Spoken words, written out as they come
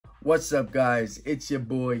What's up, guys? It's your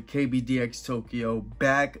boy KBDxTokyo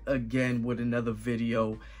back again with another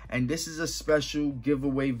video, and this is a special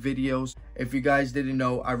giveaway video. If you guys didn't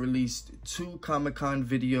know, I released 2 Comic-Con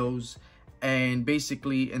videos, and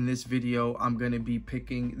basically in this video I'm gonna be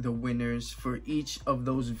picking the winners for each of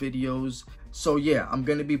those videos. So yeah, I'm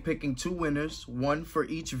gonna be picking 2 winners, one for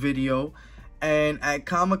each video. And at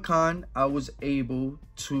Comic-Con, I was able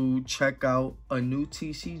to check out a new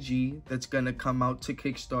TCG that's gonna come out to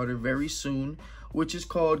Kickstarter very soon, which is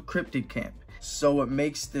called Cryptid. So what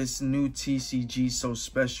makes this new TCG so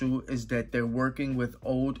special is that they're working with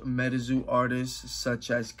old Metazoo artists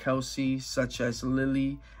such as Kelsey, such as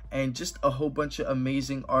Lily, and just a whole bunch of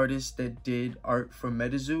amazing artists that did art for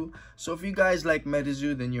Metazoo. So if you guys like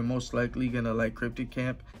Metazoo, then you're most likely gonna like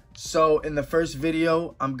Cryptid. So in the first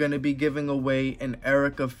video, I'm gonna be giving away an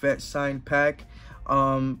Erica Fett signed pack.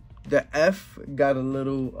 The F got a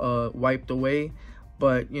little wiped away,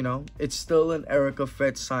 but you know, it's still an Erica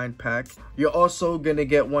Fett signed pack. You're also gonna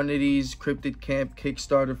get one of these Cryptid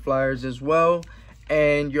Kickstarter flyers as well,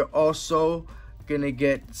 and you're also gonna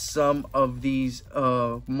get some of these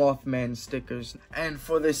Mothman stickers. And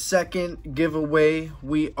for the second giveaway,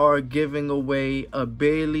 we are giving away a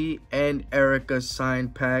Bailey and Erica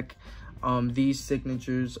signed pack. These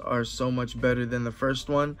signatures are so much better than the first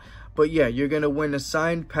one, but yeah, you're gonna win a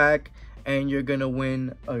signed pack and you're gonna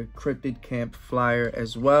win a Cryptid flyer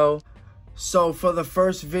as well. So for the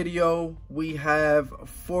first video, we have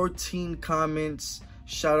 14 comments.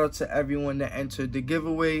 Shout out to everyone that entered the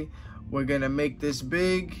giveaway. We're gonna make this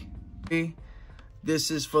big.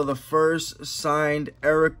 This is for the first signed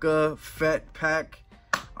Erica Fett pack.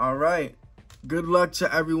 All right, good luck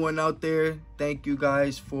to everyone out there. Thank you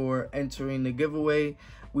guys for entering the giveaway.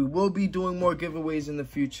 We will be doing more giveaways in the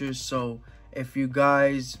future, so if you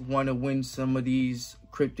guys want to win some of these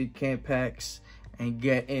Cryptid packs and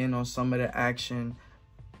get in on some of the action,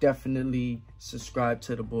 definitely subscribe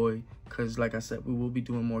to the boy, because like I said, we will be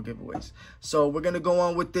doing more giveaways. So we're gonna go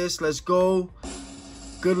on with this. Let's go.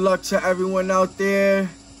 Good luck to everyone out there.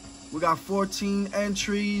 We got 14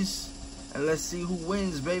 entries, and let's see who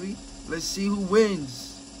wins, baby. Let's see who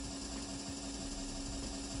wins.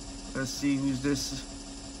 Let's see who's this.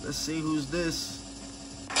 Let's see who's this.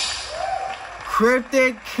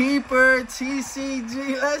 Cryptid Keeper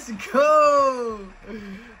TCG. Let's go.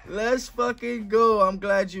 Let's fucking go. I'm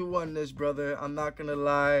glad you won this, brother. I'm not gonna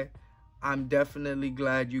lie, I'm definitely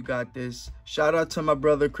glad you got this. Shout out to my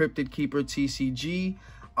brother Cryptid Keeper TCG.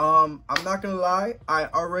 I'm not gonna lie, I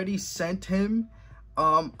already sent him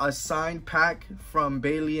a signed pack from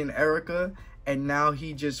Bailey and Erica, and now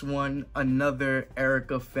he just won another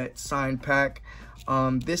Erica Fett signed pack.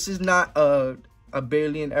 This is not a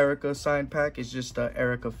Bailey and Erica signed pack, it's just a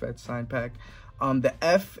Erica Fett signed pack. The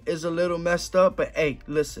F is a little messed up, but hey,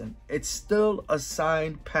 listen, it's still a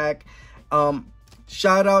signed pack.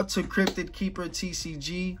 Shout out to Cryptid Keeper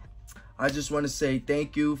TCG. I just want to say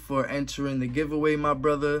thank you for entering the giveaway, my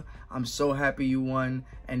brother. I'm so happy you won,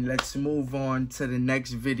 and let's move on to the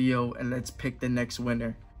next video and let's pick the next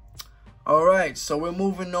winner. All right, so we're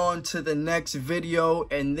moving on to the next video.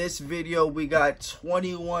 In this video, we got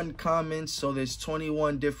 21 comments, so there's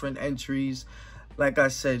 21 different entries. Like I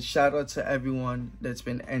said, shout out to everyone that's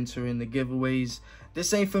been entering the giveaways.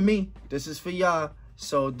 This ain't for me, this is for y'all.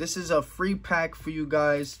 So this is a free pack for you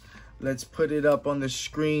guys. Let's put it up on the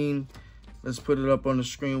screen. Let's put it up on the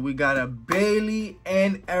screen. We got a Bailey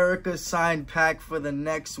and Erica signed pack for the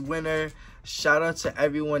next winner. Shout out to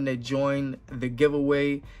everyone that joined the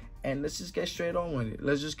giveaway. And let's just get straight on with it.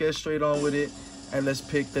 Let's just get straight on with it. And let's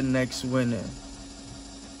pick the next winner.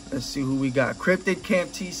 Let's see who we got. Cryptid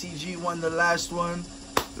TCG won the last one.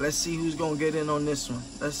 Let's see who's going to get in on this one.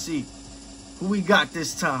 Let's see who we got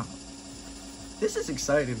this time. This is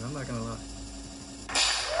exciting, I'm not going to lie.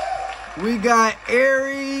 We got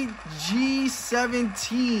Airy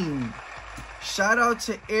G17. Shout out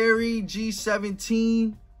to Airy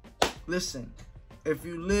G17. Listen, if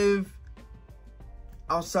you live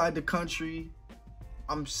outside the country,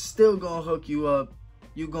 I'm still gonna hook you up.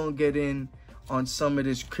 You're gonna get in on some of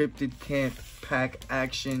this Cryptid pack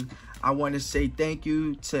action. I want to say thank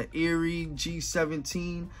you to Airy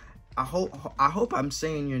G17. I hope I'm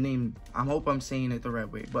saying your name. I hope I'm saying it the right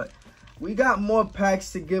way. But we got more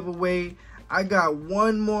packs to give away. I got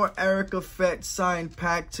one more Erica Fett signed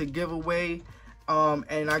pack to give away.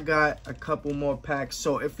 And I got a couple more packs.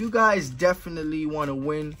 So if you guys definitely want to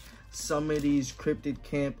win some of these Cryptid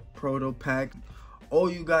proto pack, all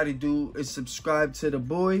you got to do is subscribe to the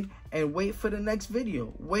boy and wait for the next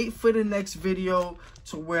video. Wait for the next video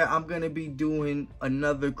to where I'm going to be doing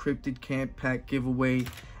another Cryptid pack giveaway.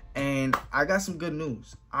 And I got some good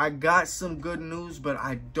news. But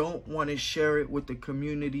I don't want to share it with the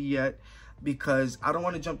community yet because I don't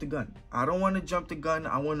want to jump the gun. I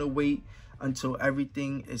want to wait until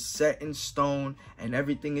everything is set in stone and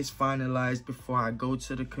everything is finalized before I go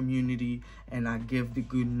to the community and I give the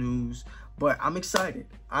good news. But I'm excited.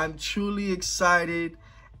 I'm truly excited.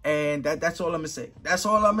 And that's all I'm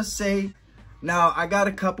gonna say. Now, I got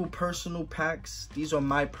a couple personal packs. These are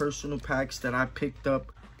my personal packs that I picked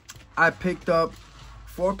up. I picked up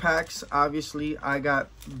 4 packs. Obviously, I got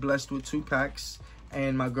blessed with 2 packs.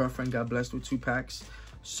 And my girlfriend got blessed with 2 packs.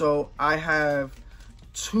 So, I have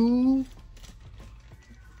two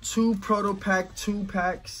proto pack 2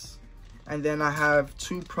 packs. And then I have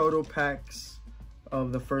 2 proto packs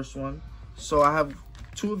of the first one. So, I have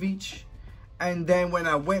 2 of each. And then when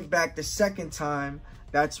I went back the second time,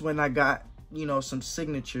 that's when I got, you know, some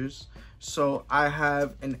signatures. So I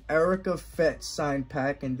have an Erica Fett signed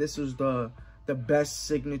pack, and this is the best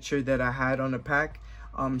signature that I had on the pack.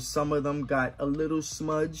 Some of them got a little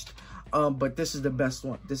smudged, but this is the best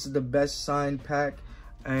one. This is the best signed pack.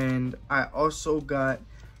 And I also got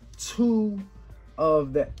 2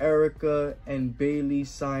 of the Erica and Bailey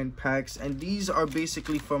signed packs, and these are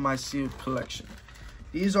basically for my sealed collection.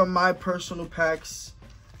 These are my personal packs.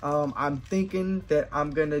 I'm thinking that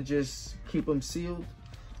I'm gonna just keep them sealed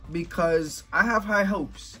because I have high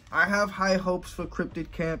hopes. I have high hopes for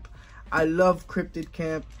Cryptid Camp. I love Cryptid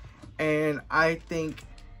Camp, and I think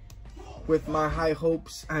with my high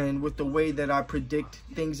hopes and with the way that I predict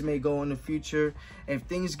things may go in the future, if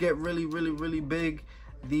things get really big,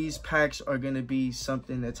 these packs are gonna be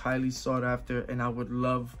something that's highly sought after, and I would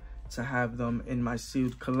love to have them in my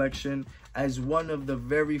sealed collection as one of the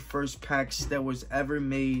very first packs that was ever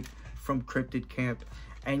made from Cryptid Camp.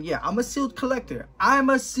 And yeah, I'm a sealed collector.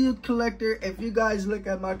 If you guys look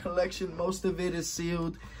at my collection, most of it is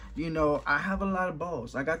sealed. You know, I have a lot of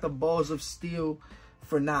balls. I got the balls of steel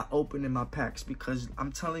for not opening my packs because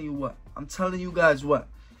I'm telling you guys what,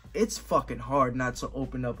 it's fucking hard not to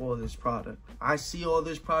open up all this product. I see all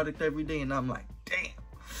this product every day and I'm like, damn,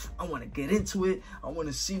 I want to get into it. I want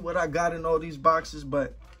to see what I got in all these boxes,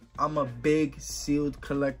 but I'm a big sealed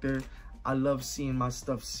collector. I love seeing my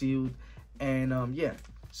stuff sealed. And yeah,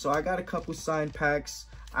 so I got a couple signed packs.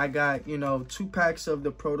 I got, you know, 2 packs of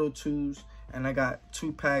the Proto 2s, and I got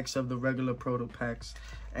 2 packs of the regular Proto packs.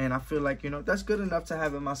 And I feel like, you know, that's good enough to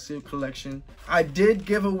have in my sealed collection. I did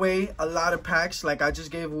give away a lot of packs. Like, I just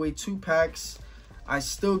gave away 2 packs. I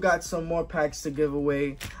still got some more packs to give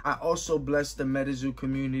away. I also blessed the Metazoo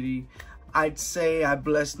community. I'd say I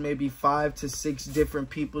blessed maybe 5 to 6 different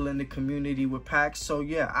people in the community with packs. So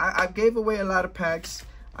yeah, I gave away a lot of packs.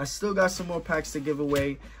 I still got some more packs to give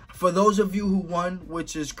away. For those of you who won,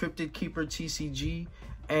 which is Cryptid Keeper TCG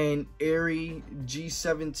and Airy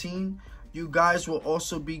G17, you guys will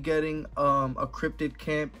also be getting a Cryptid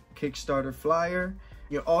Camp Kickstarter flyer.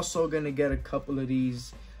 You're also going to get a couple of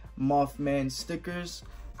these Mothman stickers.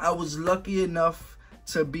 I was lucky enough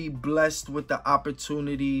to be blessed with the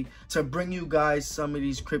opportunity to bring you guys some of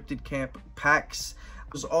these Cryptid Camp packs.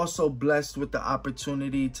 I was also blessed with the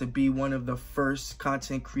opportunity to be one of the first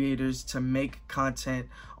content creators to make content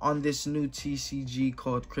on this new TCG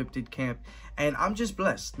called Cryptid Camp. And I'm just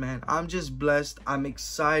blessed, man. I'm just blessed. I'm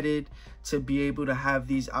excited to be able to have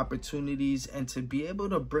these opportunities and to be able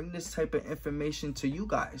to bring this type of information to you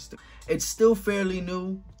guys. It's still fairly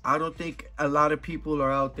new. I don't think a lot of people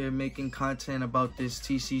are out there making content about this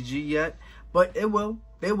TCG yet, but it will.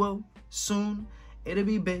 They will. Soon, it'll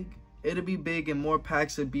be big. It'll be big and more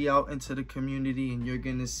packs will be out into the community and you're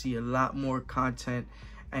going to see a lot more content.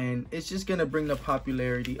 And it's just going to bring the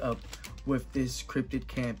popularity up with this Cryptid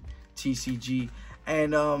Camp TCG.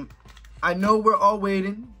 And I know we're all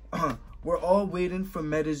waiting. We're all waiting for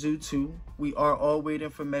Metazoo 2. We are all waiting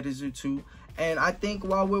for Metazoo 2. And I think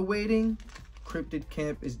while we're waiting, Cryptid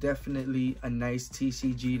Camp is definitely a nice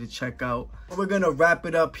TCG to check out. We're going to wrap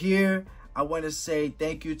it up here. I want to say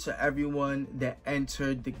thank you to everyone that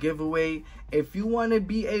entered the giveaway. If you want to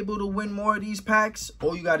be able to win more of these packs,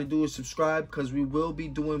 all you got to do is subscribe because we will be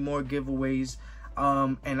doing more giveaways.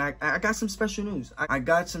 And I got some special news. I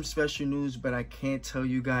got some special news, but I can't tell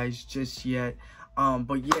you guys just yet.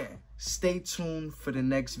 But yeah, stay tuned for the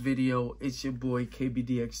next video. It's your boy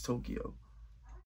KBDxTokyo.